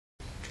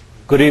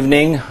Good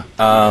evening.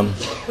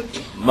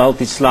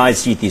 Multi-slide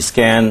CT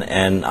scan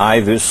and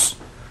IVUS,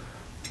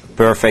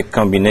 perfect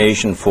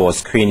combination for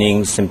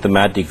screening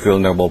symptomatic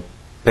vulnerable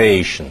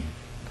patient.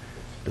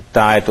 The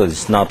title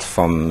is not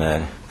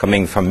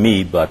coming from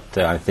me, but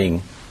I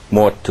think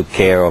more took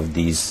care of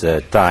this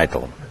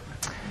title.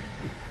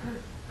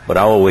 But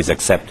I always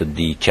accepted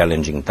the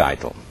challenging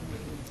title.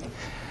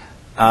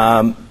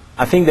 I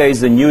think there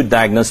is a new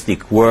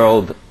diagnostic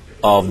world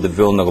of the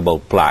vulnerable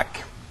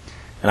plaque.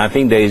 And I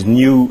think there is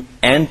new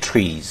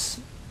entries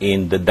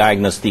in the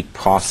diagnostic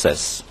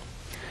process.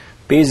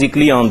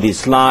 Basically on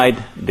this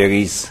slide there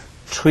is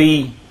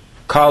 3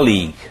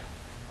 colleagues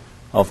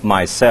of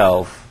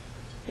myself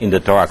in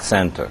the thorax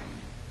center.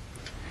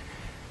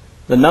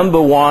 The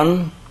number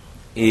one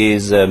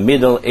is a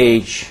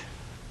middle-aged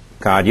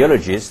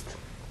cardiologist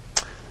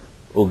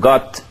who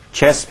got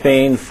chest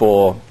pain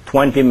for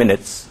 20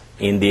 minutes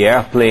in the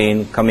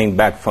airplane coming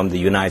back from the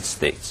United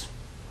States.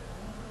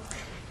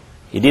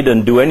 He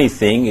didn't do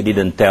anything, he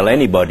didn't tell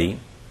anybody,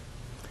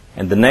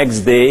 and the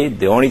next day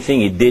the only thing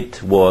he did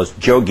was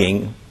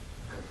jogging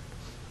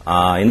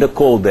in the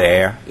cold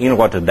air in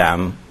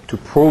Rotterdam to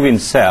prove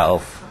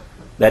himself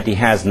that he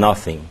has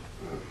nothing.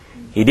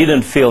 He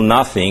didn't feel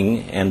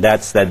nothing, and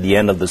that's at the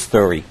end of the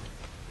story.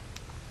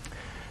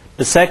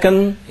 The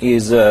second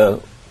is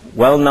a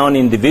well-known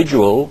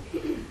individual.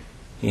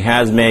 He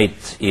has made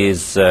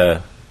his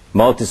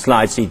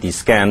multi-slide CT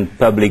scan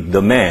public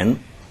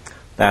domain.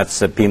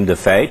 That's Pim de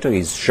Feiter.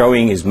 He's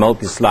showing his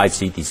multi-slide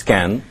CT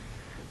scan.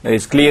 There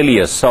is clearly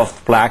a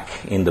soft plaque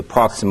in the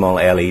proximal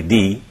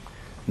LAD.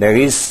 There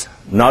is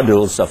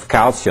nodules of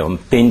calcium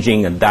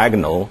pinching a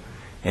diagonal,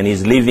 and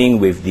he's living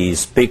with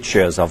these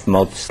pictures of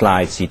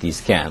multi-slide CT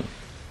scan.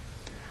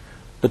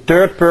 The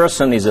third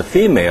person is a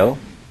female,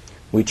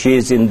 which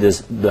is in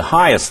the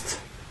highest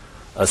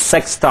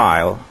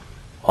sextile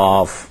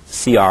of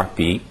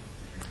CRP,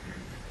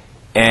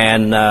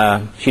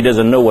 and she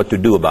doesn't know what to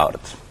do about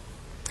it.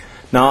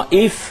 Now,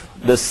 if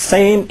the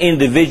same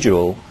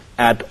individual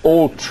at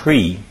all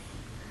 3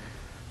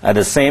 at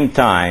the same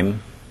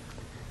time,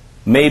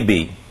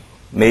 maybe,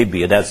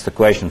 that's the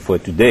question for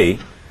today,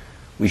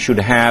 we should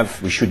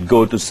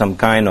go to some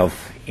kind of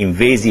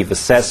invasive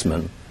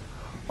assessment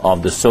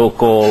of the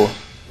so-called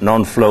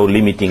non-flow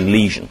limiting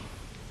lesion.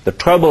 The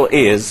trouble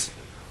is,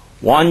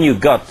 one you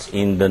got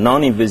in the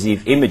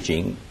non-invasive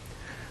imaging,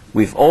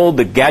 with all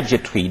the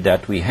gadgetry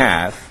that we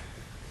have,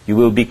 you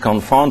will be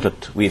confronted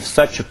with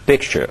such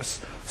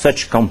pictures,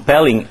 such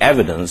compelling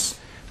evidence,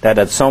 that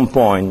at some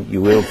point you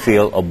will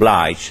feel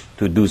obliged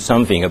to do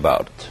something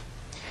about it.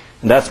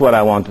 And that's what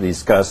I want to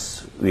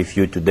discuss with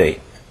you today.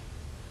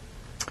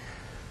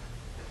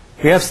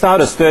 We have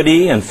started a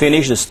study and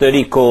finished a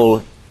study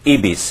called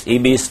IBIS.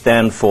 IBIS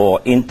stands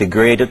for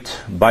Integrated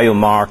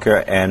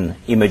Biomarker and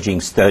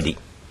Imaging Study.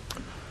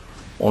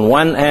 On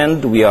one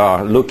hand, we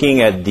are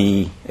looking at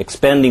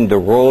expanding the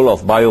role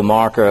of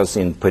biomarkers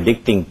in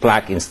predicting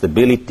plaque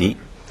instability,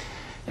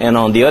 and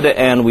on the other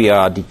hand, we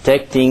are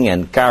detecting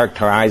and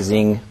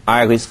characterizing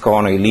high-risk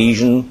coronary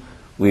lesion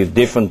with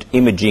different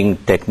imaging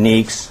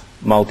techniques,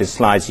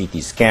 multi-slide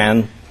CT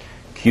scan,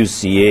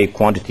 QCA,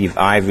 quantitative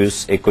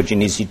IVUS,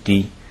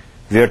 echogenicity,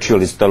 virtual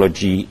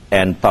histology,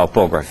 and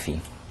palpography.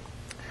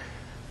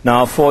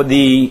 Now, for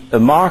the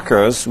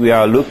markers, we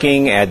are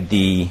looking at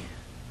the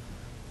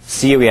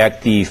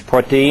C-reactive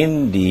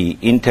protein, the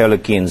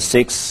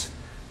interleukin-6,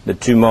 the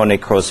tumor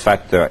necrosis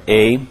factor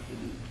A,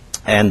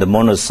 and the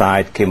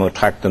monocyte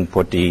chemotactin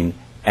protein,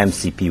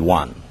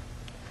 MCP1.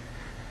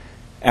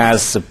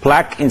 As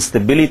plaque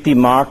instability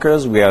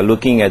markers, we are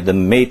looking at the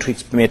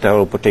matrix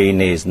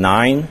metalloproteinase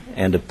 9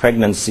 and the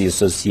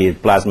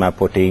pregnancy-associated plasma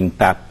protein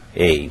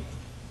PAP-A.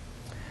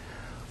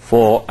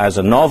 As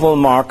a novel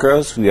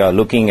markers, we are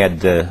looking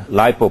at the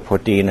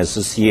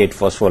lipoprotein-associated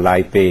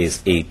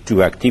phospholipase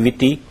A2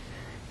 activity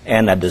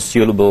and at the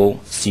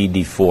soluble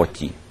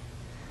CD40.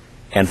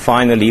 And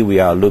finally, we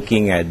are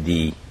looking at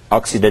the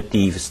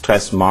oxidative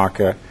stress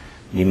marker,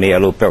 the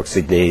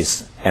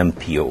myeloperoxidase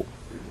MPO.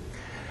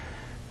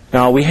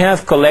 Now, we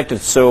have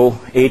collected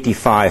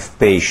 85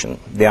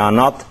 patients. They are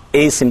not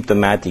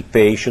asymptomatic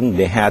patients.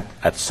 They had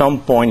at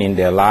some point in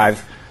their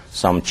life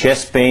some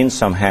chest pain,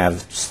 some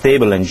have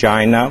stable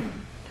angina,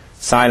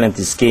 silent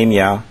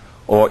ischemia,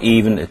 or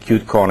even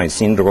acute coronary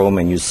syndrome,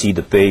 and you see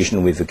the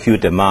patient with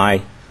acute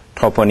MI,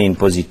 troponin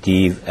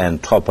positive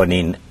and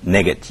troponin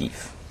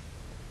negative.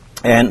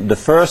 And the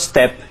first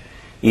step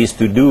is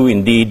to do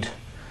indeed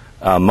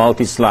a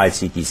multi-slide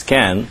CT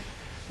scan,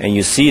 and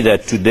you see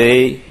that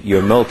today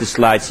your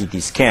multi-slide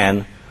CT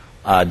scan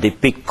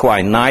depict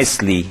quite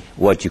nicely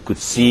what you could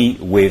see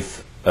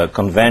with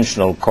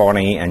conventional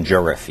coronary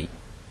angiography.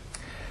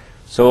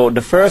 So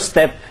the first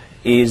step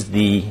is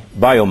the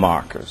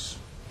biomarkers.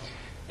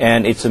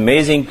 And it's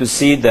amazing to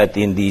see that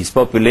in these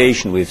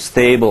population with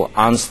stable,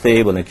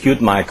 unstable, and acute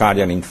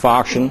myocardial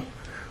infarction,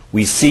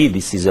 we see,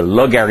 this is a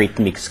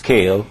logarithmic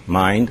scale,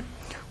 mind,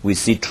 we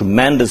see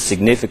tremendous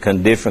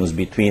significant difference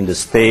between the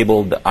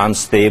stable, the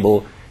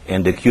unstable,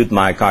 and the acute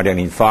myocardial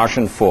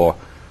infarction for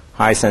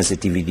high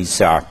sensitivity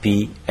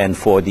CRP, and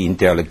for the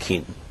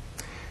interleukin.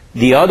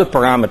 The other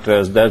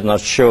parameters does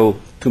not show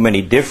too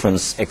many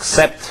difference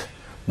except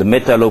the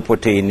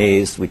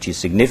metalloproteinase, which is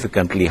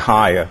significantly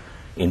higher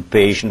in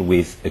patients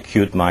with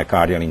acute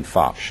myocardial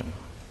infarction.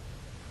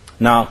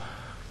 Now,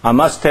 I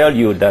must tell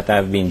you that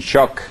I've been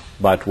shocked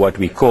by what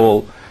we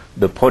call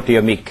the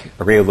proteomic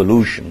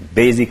revolution.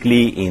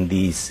 Basically, in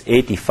these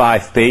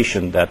 85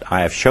 patients that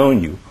I have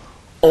shown you,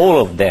 all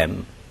of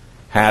them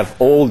have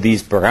all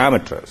these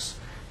parameters,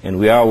 and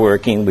we are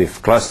working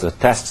with cluster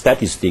test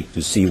statistics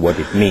to see what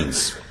it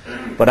means.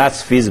 But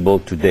that's feasible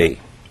today.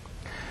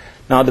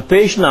 Now, the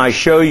patient I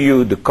show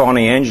you, the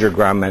coronary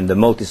angiogram and the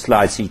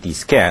multi-slide CT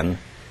scan,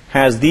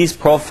 has this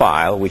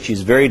profile, which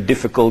is very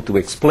difficult to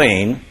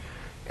explain.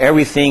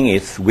 Everything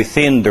is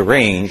within the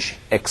range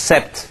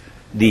except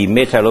the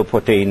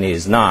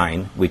metalloproteinase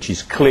 9, which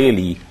is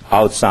clearly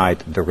outside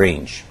the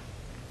range.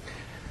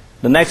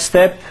 The next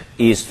step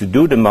is to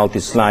do the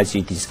multi-slide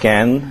CT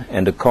scan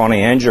and the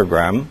coronary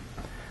angiogram.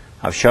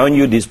 I've shown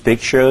you these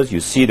pictures. You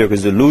see the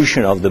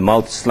resolution of the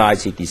multi-slide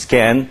CT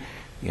scan.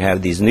 You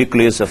have this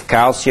nucleus of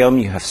calcium.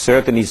 You have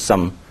certainly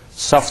some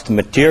soft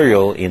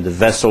material in the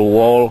vessel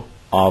wall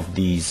of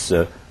these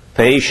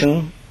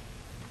patients.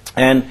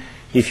 And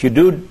if you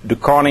do the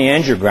coronary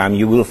angiogram,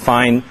 you will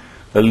find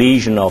a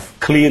lesion of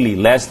clearly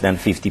less than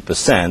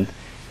 50%.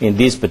 In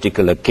this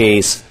particular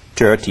case,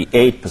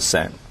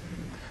 38%.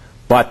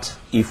 But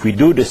if we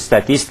do the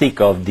statistic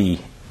of the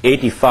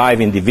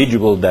 85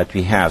 individuals that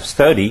we have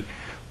studied,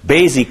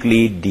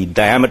 basically the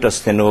diameter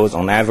stenosis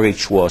on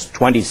average was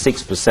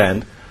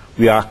 26%.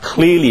 We are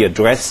clearly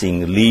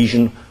addressing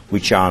lesions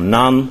which are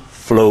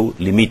non-flow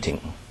limiting.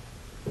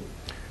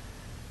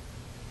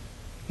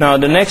 Now,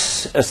 the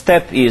next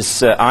step is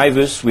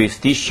IVUS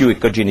with tissue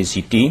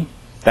echogenicity.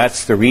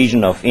 That's the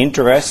region of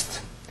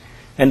interest,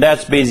 and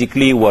that's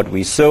basically what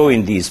we saw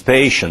in these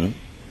patients.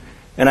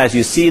 And as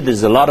you see,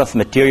 there's a lot of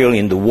material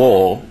in the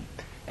wall,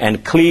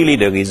 and clearly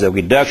there is a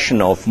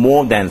reduction of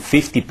more than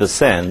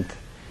 50%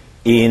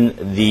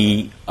 in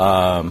the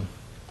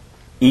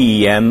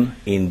EEM,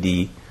 in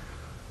the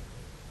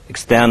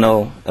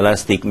external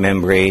elastic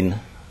membrane,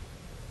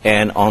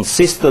 and on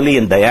systole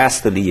and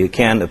diastole you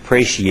can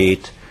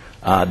appreciate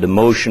the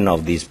motion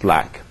of this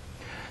plaque.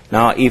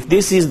 Now, if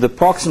this is the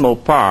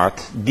proximal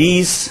part,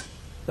 this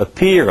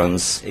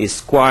appearance is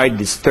quite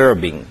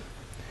disturbing.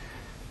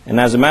 And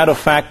as a matter of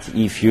fact,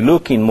 if you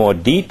look in more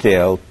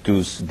detail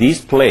to this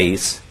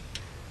place,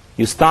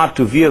 you start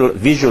to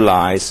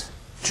visualize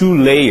two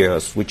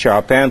layers which are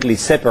apparently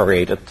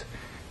separated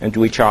and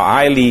which are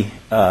highly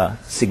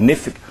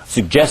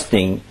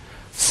suggesting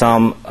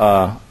some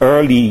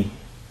early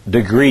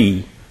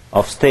degree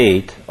of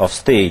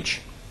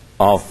stage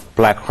of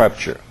plaque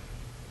rupture.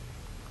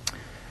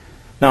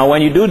 Now,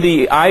 when you do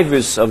the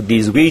IVUS of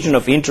this region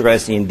of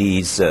interest in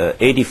these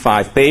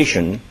 85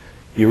 patients,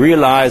 you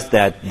realize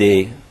that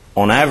they,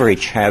 on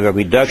average, have a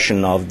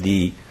reduction of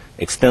the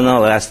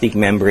external elastic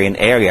membrane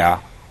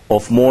area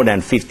of more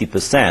than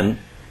 50%.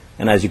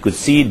 And as you could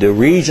see, the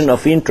region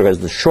of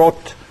interest, the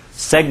short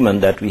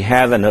segment that we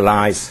have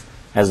analyzed,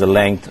 has a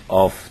length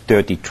of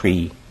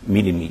 33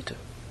 millimeters.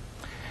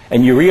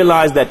 And you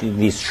realize that in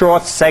this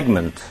short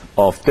segment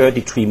of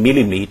 33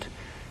 millimeters,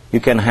 you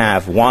can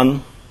have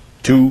 1,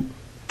 2,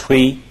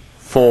 3,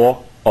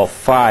 4, or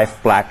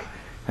 5 plaque,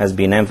 has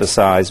been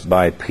emphasized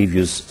by a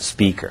previous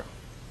speaker.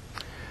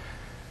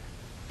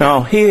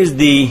 Now, here's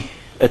the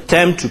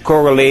attempt to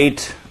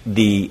correlate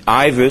the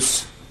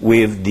IVUS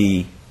with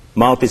the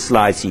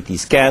multi-slide CT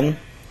scan.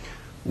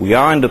 We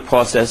are in the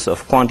process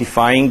of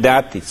quantifying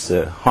that. It's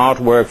hard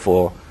work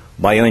for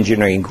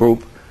bioengineering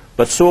group,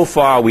 but so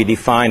far we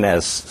define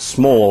as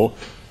small,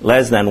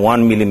 less than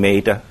 1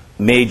 millimeter,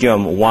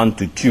 medium 1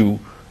 to 2,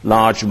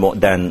 large more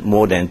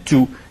than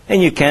 2,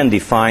 and you can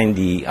define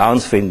the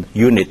Hounsfield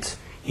unit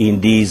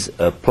in these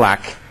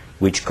plaque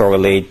which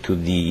correlate to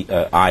the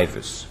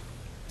IVUS.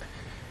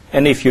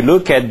 And if you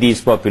look at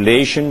this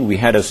population, we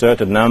had a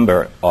certain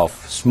number of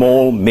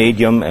small,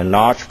 medium, and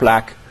large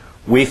plaque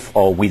with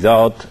or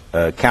without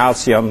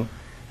calcium,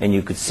 and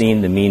you could see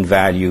in the mean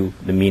value,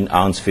 the mean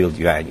Hounsfield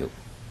value.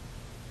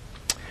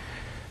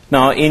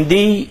 Now, in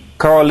the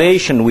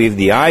correlation with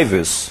the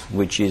IVUS,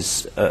 which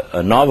is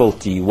a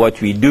novelty,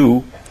 what we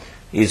do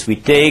is we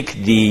take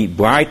the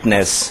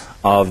brightness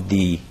of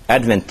the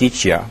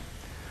adventitia,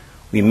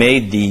 we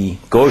made the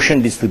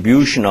Gaussian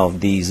distribution of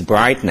these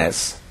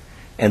brightness,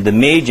 and the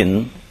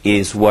median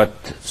is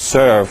what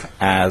serves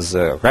as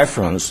a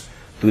reference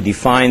to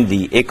define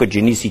the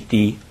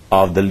echogenicity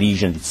of the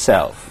lesion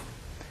itself.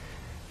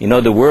 In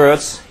other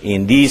words,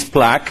 in this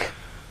plaque,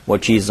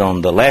 which is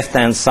on the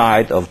left-hand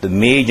side of the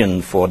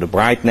median for the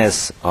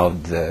brightness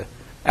of the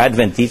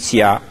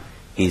adventitia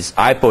is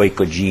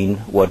hypoechogene,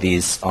 what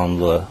is on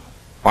the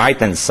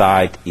right-hand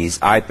side is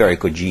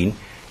hyperechogene,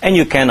 and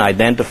you can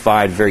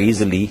identify very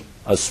easily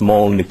a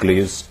small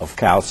nucleus of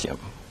calcium.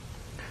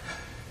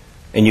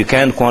 And you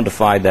can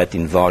quantify that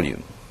in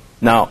volume.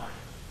 Now,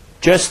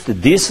 just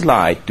this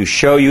slide to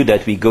show you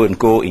that we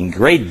go in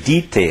great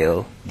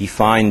detail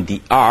define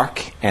the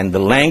arc and the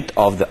length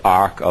of the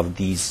arc of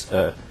these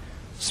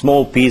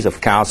small piece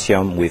of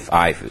calcium with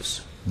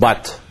IVUS.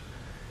 But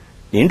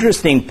the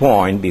interesting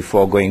point,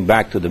 before going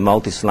back to the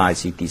multi-slide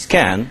CT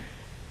scan,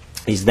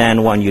 is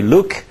then when you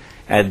look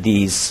at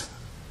these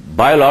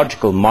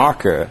biological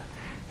markers,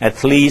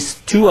 at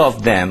least two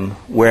of them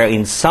were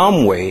in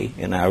some way,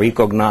 and I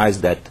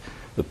recognize that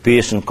the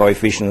Pearson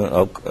coefficient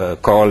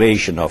of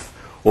correlation of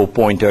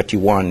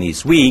 0.31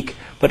 is weak,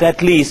 but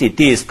at least it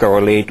is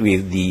correlate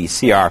with the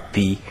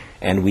CRP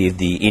and with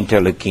the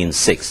interleukin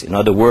 6. In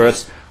other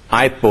words,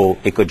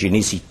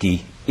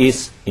 hypoechogenicity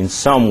is in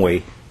some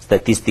way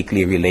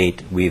statistically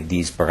related with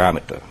these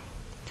parameters.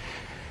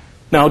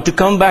 Now, to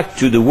come back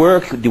to the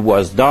work that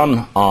was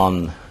done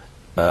on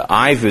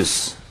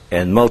IVUS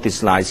and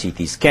multi-slide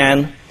CT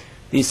scan,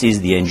 this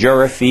is the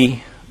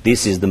angiography,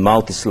 this is the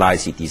multi-slide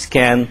CT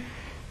scan.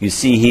 You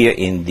see here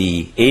in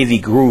the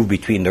AV groove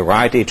between the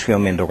right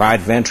atrium and the right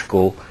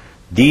ventricle,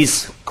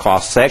 this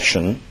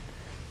cross-section,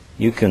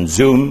 you can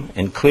zoom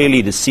and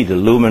clearly see the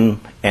lumen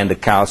and the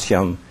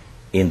calcium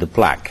in the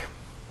plaque.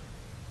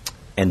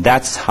 And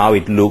that's how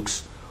it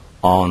looks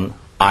on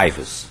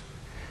IVUS.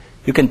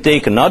 You can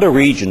take another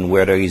region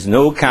where there is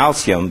no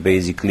calcium,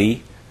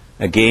 basically,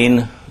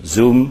 again,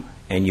 zoom,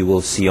 and you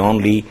will see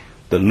only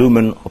the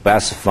lumen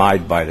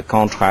opacified by the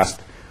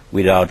contrast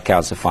without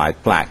calcified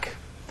plaque.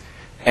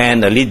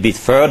 And a little bit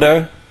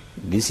further,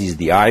 this is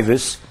the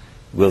IVUS,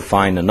 we'll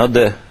find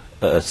another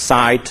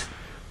site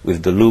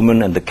with the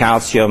lumen and the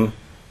calcium,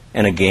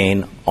 and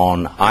again,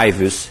 on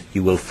IVUS,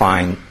 you will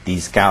find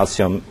these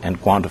calcium and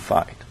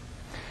quantified.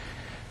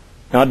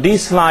 Now,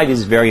 this slide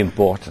is very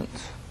important.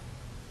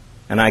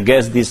 And I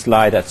guess this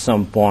slide at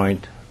some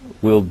point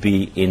will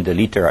be in the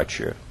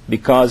literature,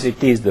 because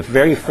it is the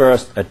very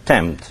first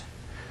attempt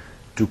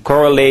to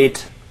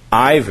correlate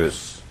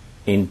IVUS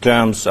in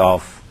terms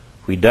of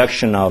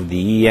reduction of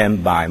the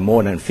EM by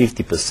more than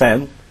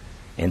 50%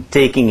 and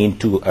taking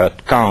into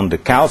account the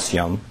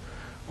calcium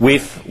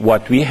with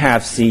what we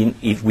have seen,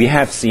 if we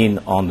have seen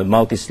on the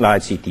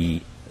multi-slide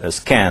CT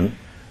scan,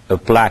 a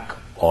plaque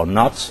or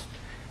not,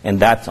 and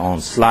that's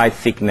on slide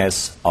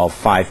thickness of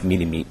 5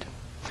 millimeters.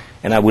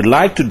 And I would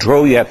like to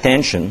draw your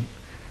attention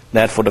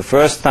that for the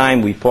first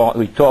time we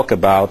talk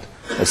about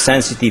a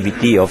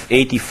sensitivity of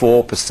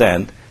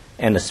 84%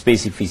 and a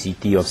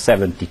specificity of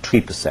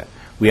 73%.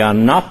 We are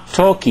not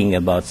talking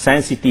about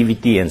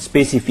sensitivity and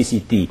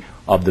specificity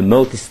of the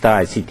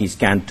multi-slide CT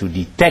scan to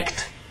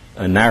detect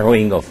a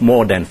narrowing of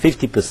more than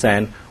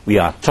 50%. We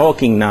are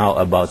talking now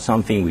about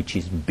something which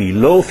is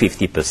below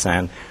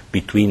 50%,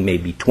 between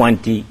maybe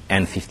 20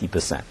 and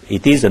 50%.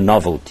 It is a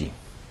novelty.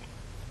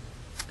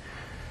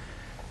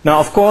 Now,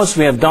 of course,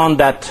 we have done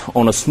that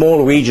on a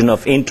small region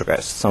of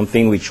interest,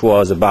 something which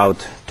was about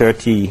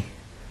 30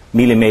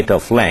 millimeters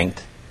of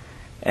length,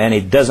 and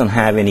it doesn't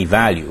have any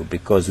value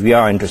because we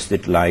are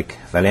interested, like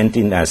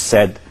Valentin has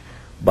said,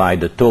 by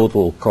the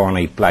total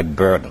coronary plaque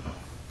burden.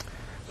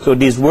 So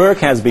this work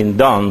has been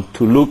done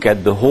to look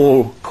at the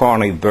whole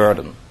coronary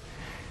burden.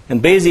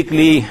 And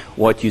basically,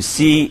 what you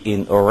see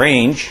in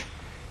orange,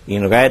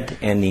 in red,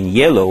 and in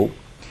yellow,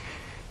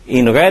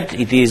 in red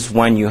it is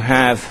when you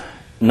have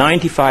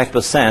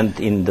 95%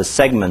 in the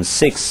segment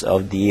 6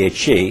 of the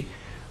EHA,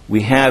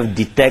 we have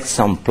detect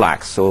some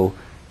plaque. So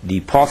the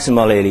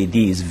proximal LED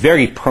is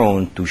very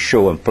prone to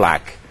show a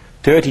plaque.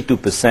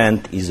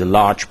 32% is a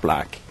large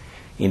plaque.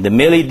 In the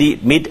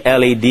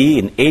mid-LED,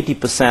 in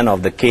 80%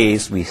 of the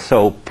case, we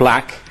saw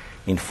plaque.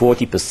 In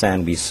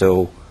 40%, we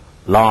saw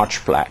large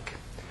plaque.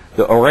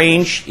 The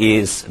orange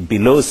is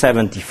below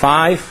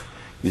 75.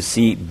 You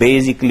see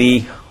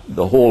basically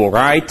the whole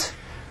right.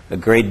 A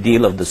great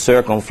deal of the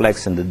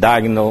circumflex and the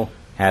diagonal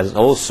has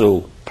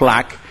also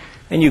plaque.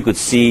 And you could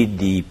see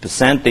the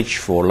percentage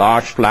for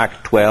large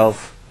plaque,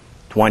 12,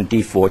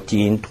 20,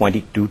 14,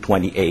 22,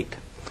 28.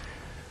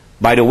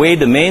 By the way,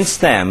 the main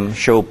stem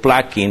show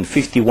plaque in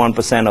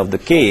 51% of the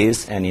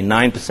case and in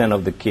 9%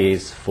 of the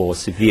case for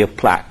severe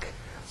plaque.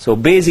 So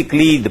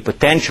basically, the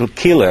potential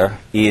killer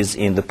is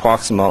in the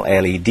proximal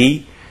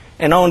LED,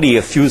 and only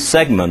a few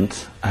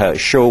segments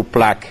show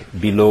plaque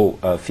below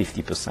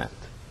 50%.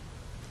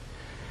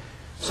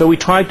 So we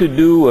try to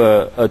do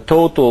a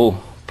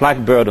total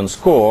plaque burden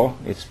score.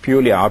 It's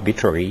purely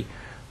arbitrary.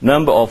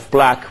 Number of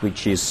plaque,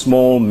 which is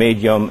small,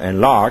 medium, and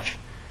large.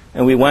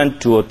 And we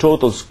went to a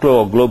total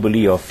score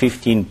globally of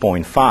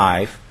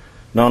 15.5,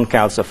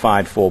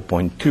 non-calcified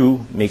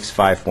 4.2, mixed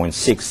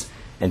 5.6,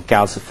 and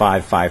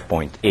calcified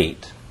 5.8.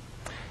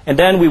 And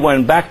then we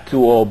went back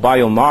to our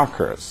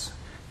biomarkers.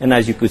 And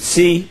as you could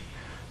see,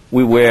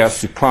 we were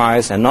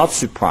surprised and not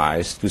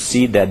surprised to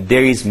see that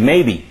there is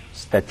maybe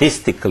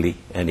statistically,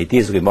 and it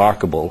is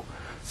remarkable,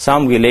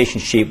 some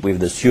relationship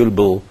with the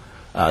soluble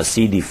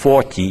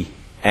CD40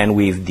 and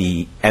with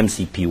the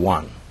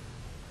MCP1.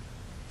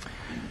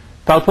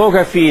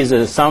 Palpography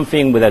is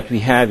something that we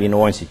have in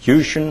our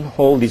institution.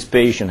 All these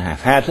patients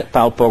have had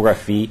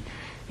palpography.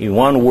 In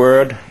one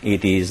word,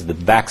 it is the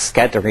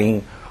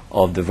backscattering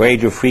of the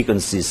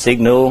radiofrequency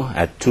signal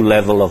at 2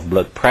 levels of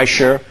blood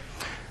pressure.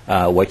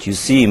 What you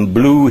see in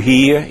blue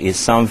here is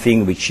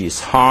something which is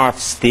hard,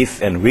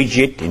 stiff, and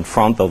rigid in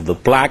front of the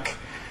plaque.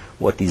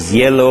 What is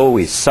yellow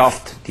is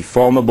soft,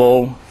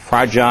 deformable,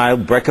 fragile,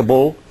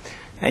 breakable.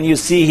 And you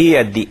see here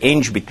at the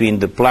inch between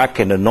the plaque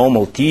and the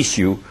normal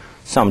tissue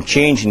some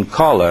change in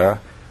color,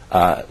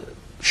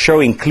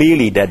 showing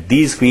clearly that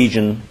this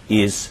region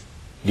is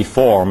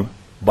deformed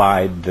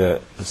by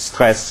the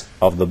stress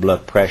of the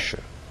blood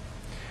pressure.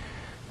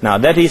 Now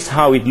that is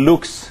how it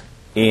looks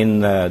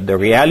in the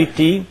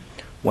reality.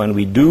 When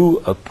we do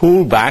a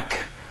pullback,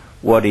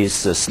 what is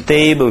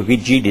stable,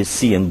 rigid is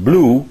seen in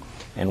blue,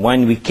 and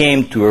when we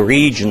came to a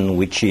region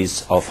which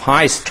is of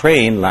high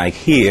strain, like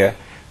here,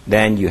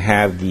 then you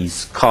have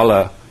this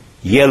color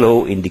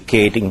yellow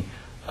indicating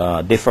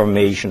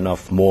deformation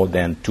of more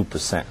than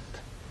 2%.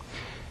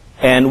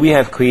 And we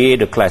have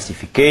created a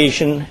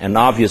classification, and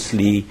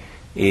obviously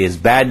it is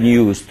bad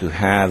news to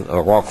have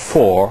a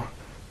Roquefort.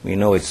 We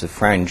know it's a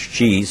French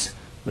cheese.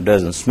 It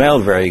doesn't smell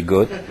very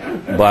good,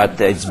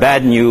 but it's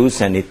bad news,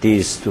 and it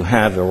is to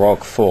have a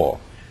Roquefort.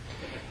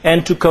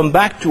 And to come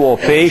back to our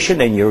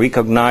patient, and you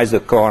recognize the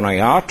coronary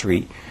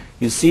artery,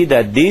 you see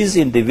that this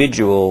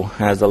individual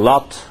has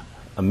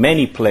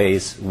many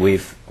plays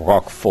with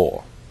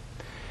Roquefort.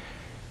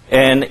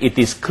 And it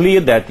is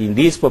clear that in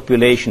this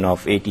population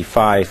of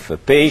 85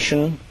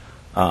 patients,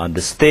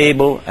 the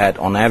stable at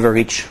on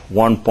average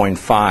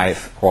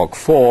 1.5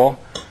 Roquefort,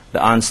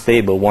 the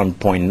unstable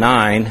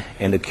 1.9,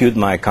 and acute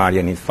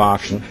myocardial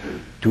infarction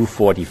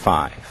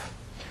 245.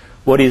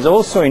 What is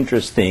also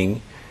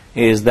interesting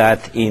is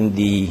that in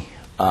the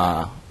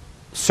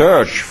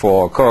search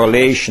for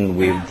correlation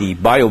with the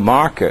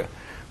biomarker,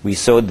 we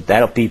saw that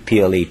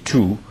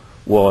LPPLA2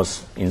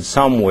 was in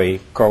some way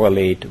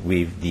correlate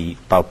with the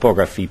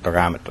palpography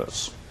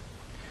parameters.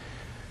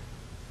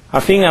 I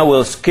think I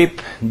will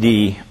skip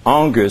the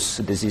Angus.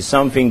 This is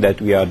something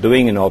that we are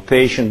doing in our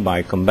patient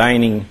by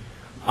combining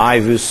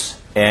IVUS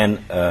and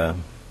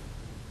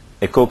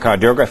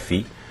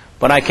echocardiography,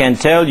 but I can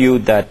tell you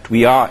that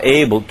we are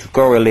able to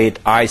correlate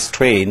eye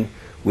strain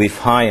with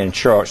high and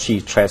short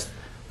sheath stress,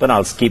 but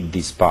I'll skip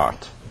this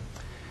part.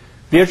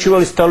 Virtual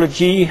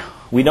histology,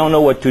 we don't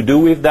know what to do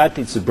with that.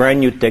 It's a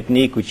brand new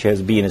technique which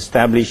has been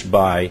established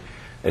by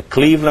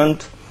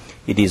Cleveland.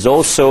 It is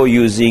also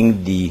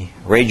using the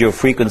radio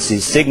frequency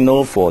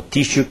signal for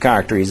tissue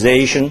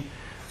characterization.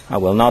 I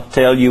will not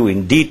tell you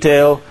in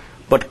detail,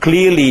 but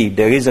clearly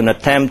there is an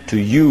attempt to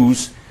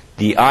use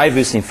the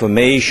IVUS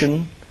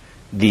information,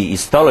 the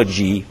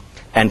histology,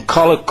 and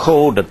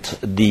color-coded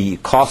the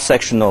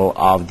cross-sectional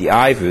of the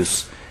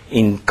IVUS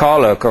in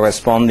color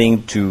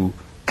corresponding to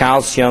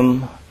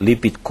calcium,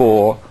 lipid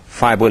core,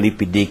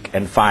 fibrolipidic,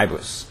 and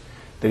fibrous.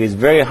 There is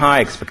very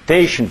high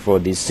expectation for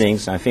these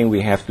things. I think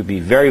we have to be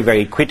very,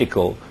 very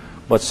critical,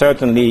 but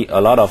certainly a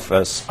lot of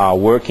us are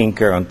working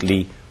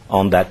currently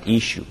on that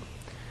issue.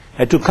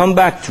 And to come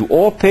back to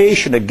our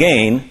patient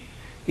again,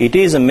 it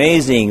is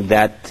amazing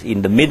that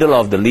in the middle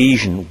of the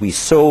lesion we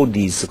saw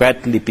this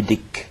red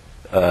lipidic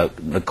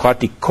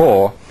necrotic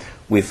core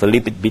with a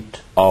lipid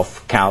bit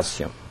of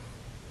calcium.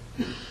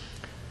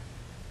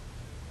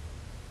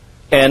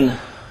 And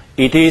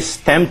it is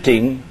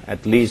tempting,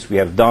 at least we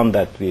have done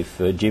that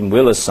with Jim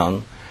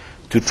Willison,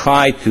 to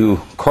try to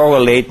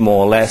correlate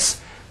more or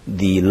less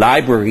the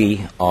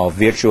library of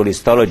virtual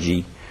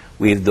histology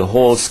with the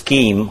whole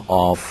scheme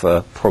of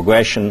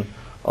progression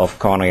of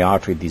coronary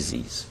artery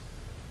disease.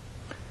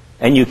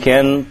 And you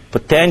can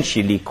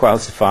potentially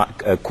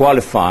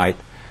qualify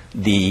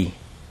the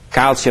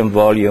calcium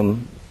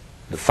volume,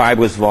 the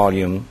fibrous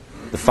volume,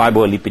 the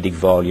fibrolipidic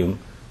volume,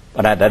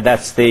 but at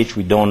that stage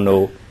we don't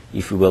know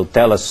if it will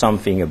tell us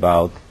something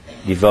about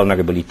the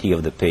vulnerability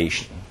of the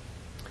patient.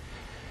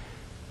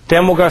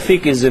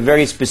 Thermographic is a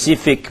very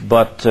specific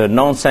but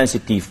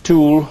non-sensitive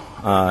tool.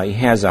 It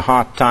has a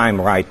hard time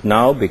right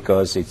now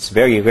because it's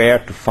very rare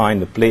to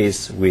find a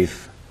place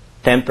with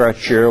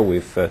temperature,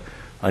 with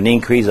an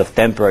increase of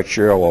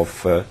temperature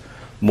of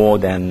more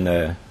than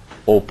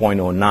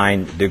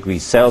 0.09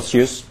 degrees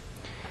Celsius.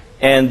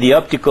 And the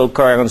optical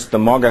coherence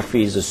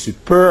tomography is a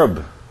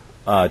superb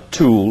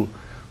tool,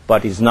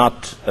 but is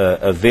not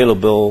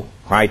available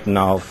right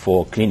now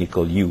for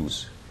clinical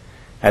use.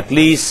 At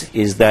least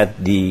is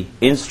that the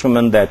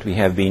instrument that we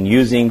have been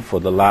using for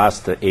the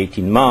last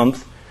 18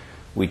 months,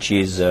 which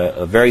is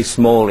a very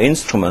small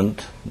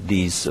instrument.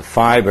 This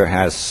fiber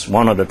has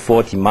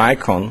 140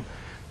 micron,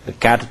 the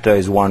catheter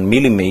is 1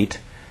 millimeter,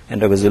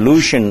 and the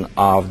resolution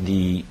of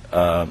the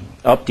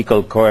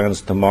optical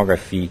coherence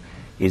tomography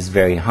is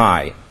very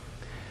high.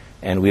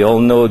 And we all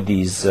know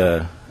these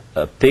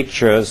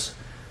pictures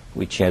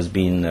which has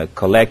been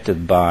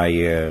collected by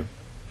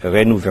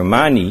Renu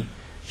Vermani,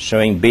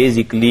 showing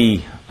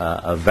basically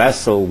a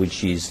vessel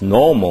which is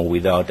normal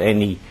without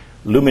any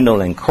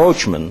luminal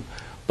encroachment.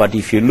 But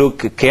if you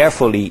look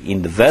carefully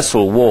in the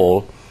vessel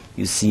wall,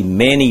 you see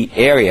many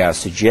areas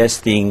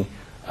suggesting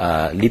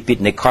lipid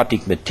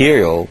necrotic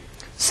material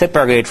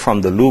separated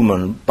from the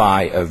lumen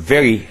by a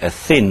very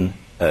thin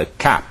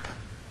cap.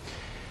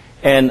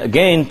 And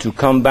again, to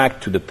come back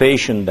to the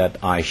patient that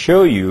I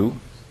show you,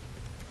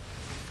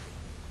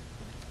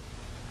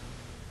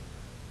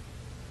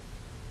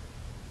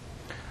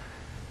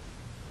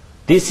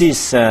 This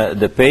is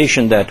the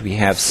patient that we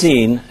have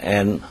seen,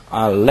 and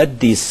I'll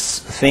let these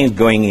things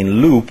going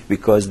in loop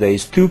because there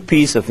is two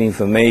pieces of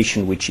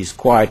information which is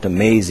quite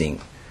amazing.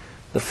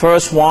 The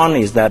first one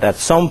is that at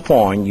some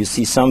point you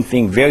see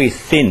something very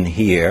thin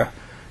here.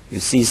 You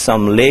see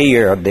some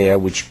layer there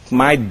which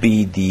might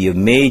be the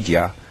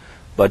media,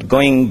 but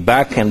going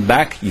back and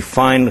back you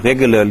find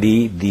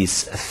regularly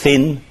this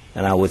thin,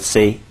 and I would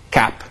say,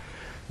 cap.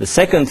 The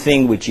second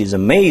thing which is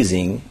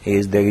amazing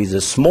is there is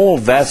a small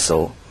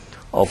vessel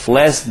of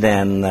less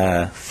than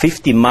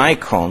 50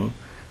 micron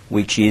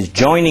which is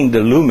joining the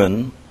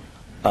lumen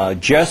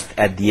just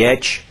at the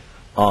edge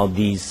of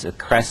these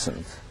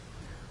crescents.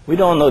 We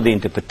don't know the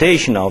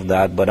interpretation of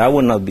that, but I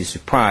would not be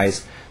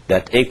surprised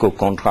that echo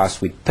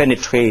contrast would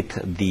penetrate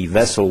the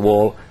vessel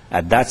wall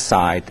at that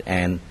site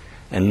and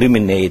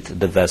illuminate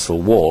the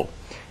vessel wall.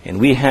 And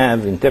we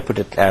have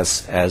interpreted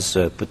as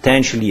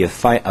potentially a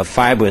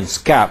fibrous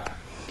cap,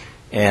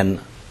 and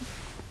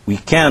we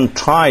can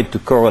try to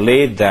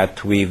correlate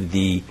that with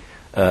the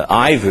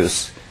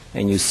IVUS,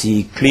 and you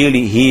see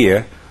clearly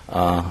here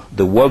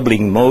the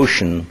wobbling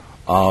motion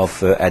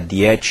of at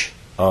the edge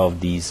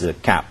of these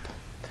cap.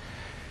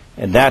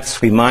 And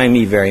that's remind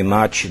me very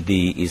much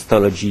the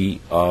histology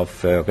of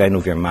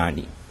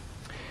Renu-Virmani.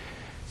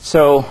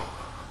 So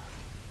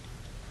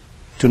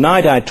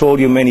tonight I told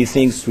you many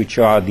things which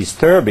are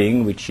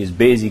disturbing, which is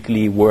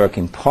basically work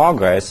in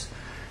progress.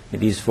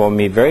 It is for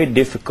me very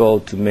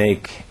difficult to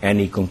make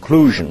any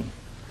conclusion.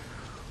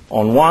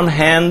 On one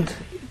hand,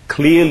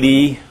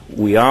 clearly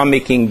we are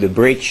making the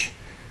bridge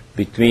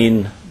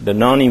between the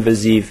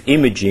non-invasive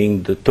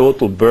imaging, the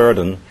total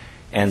burden,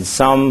 and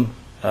some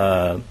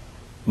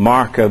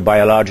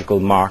biological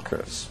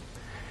markers.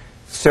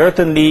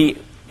 Certainly,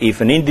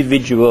 if an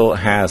individual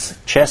has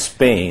chest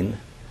pain,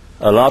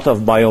 a lot of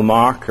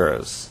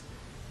biomarkers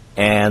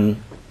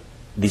and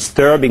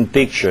disturbing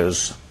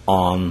pictures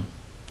on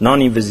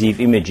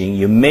non-invasive imaging,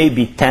 you may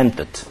be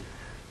tempted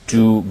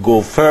to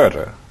go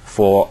further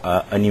for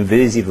an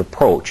invasive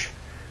approach.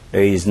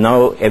 There is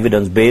no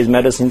evidence-based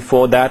medicine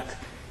for that.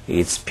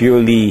 It's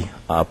purely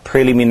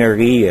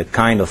preliminary, a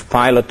kind of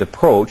pilot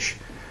approach.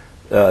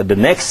 The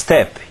next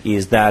step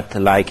is that,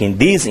 like in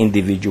this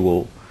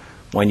individual,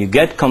 when you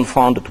get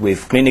confronted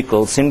with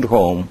clinical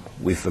syndrome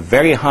with a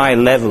very high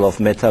level of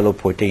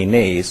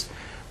metalloproteinase,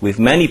 with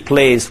many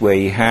places where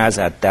he has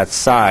at that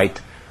site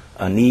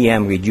an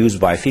EM reduced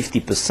by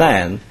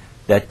 50%,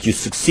 that you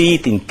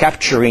succeed in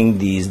capturing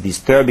these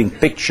disturbing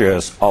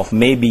pictures of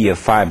maybe a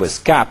fibrous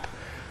cap,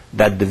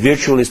 that the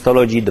virtual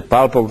histology, the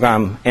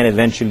palpogram, and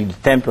eventually the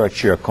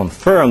temperature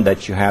confirm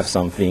that you have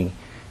something,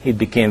 it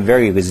became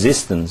very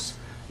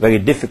very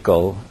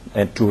difficult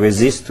to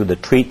resist to the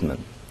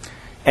treatment.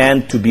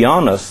 And to be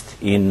honest,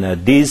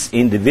 in this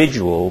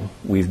individual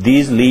with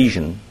this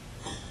lesion,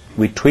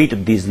 we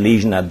treated this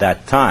lesion at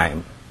that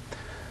time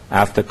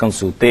after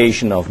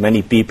consultation of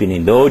many people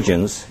in the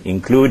audience,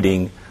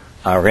 including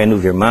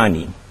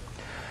Renu-Virmani.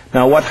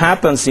 Now what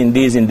happens in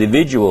these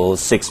individuals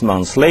 6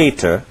 months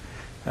later,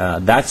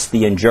 that's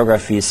the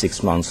angiography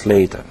 6 months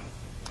later.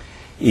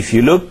 If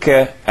you look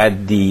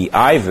at the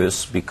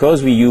IVUS,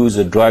 because we use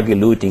a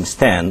drug-eluting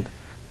stent,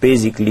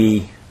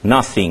 basically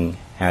nothing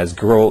has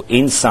grown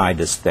inside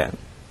the stent.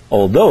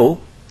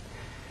 Although,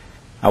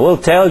 I will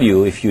tell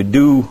you, if you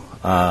do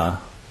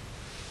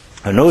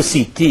an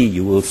OCT,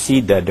 you will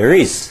see that there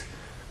is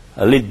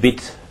a little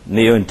bit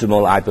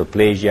neointimal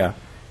hyperplasia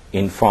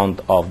in front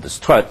of the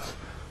strut,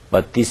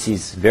 but this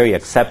is very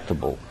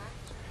acceptable.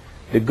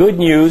 The good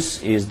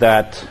news is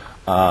that,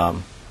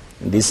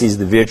 this is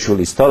the virtual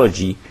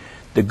histology,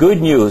 the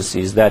good news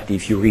is that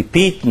if you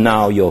repeat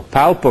now your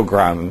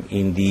palpogram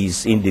in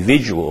these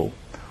individuals,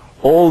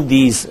 all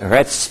these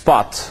red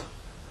spots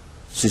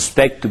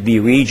suspect to be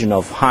region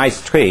of high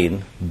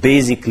strain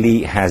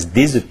basically has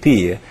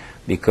disappeared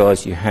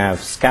because you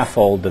have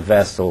scaffolded the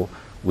vessel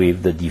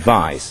with the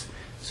device.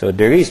 So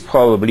there is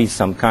probably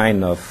some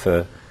kind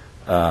of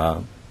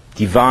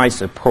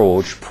device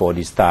approach for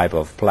this type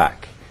of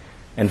plaque.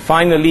 And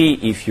finally,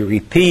 if you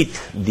repeat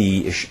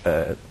the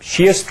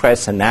shear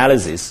stress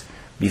analysis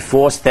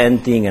before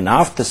stenting and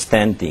after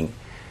stenting,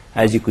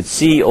 as you could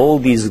see, all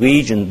these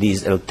regions,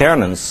 these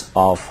alternance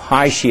of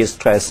high shear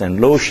stress and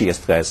low shear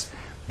stress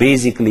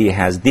basically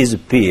has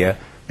disappeared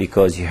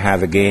because you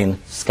have again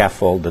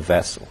scaffolded the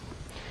vessel.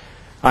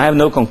 I have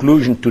no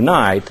conclusion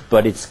tonight,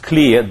 but it's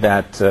clear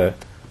that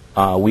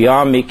we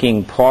are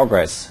making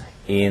progress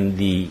in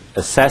the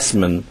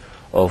assessment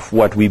of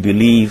what we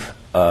believe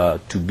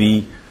to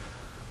be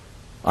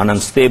an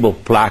unstable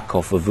plaque,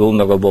 of a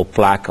vulnerable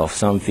plaque, of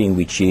something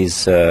which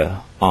is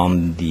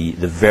on the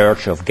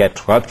verge of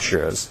get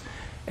ruptures.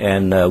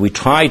 And we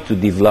try to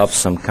develop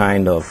some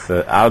kind of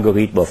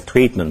algorithm of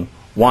treatment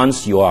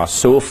once you are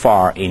so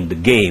far in the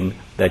game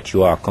that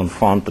you are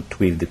confronted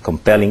with the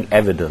compelling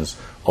evidence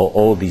of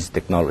all these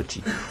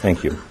technology.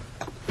 Thank you.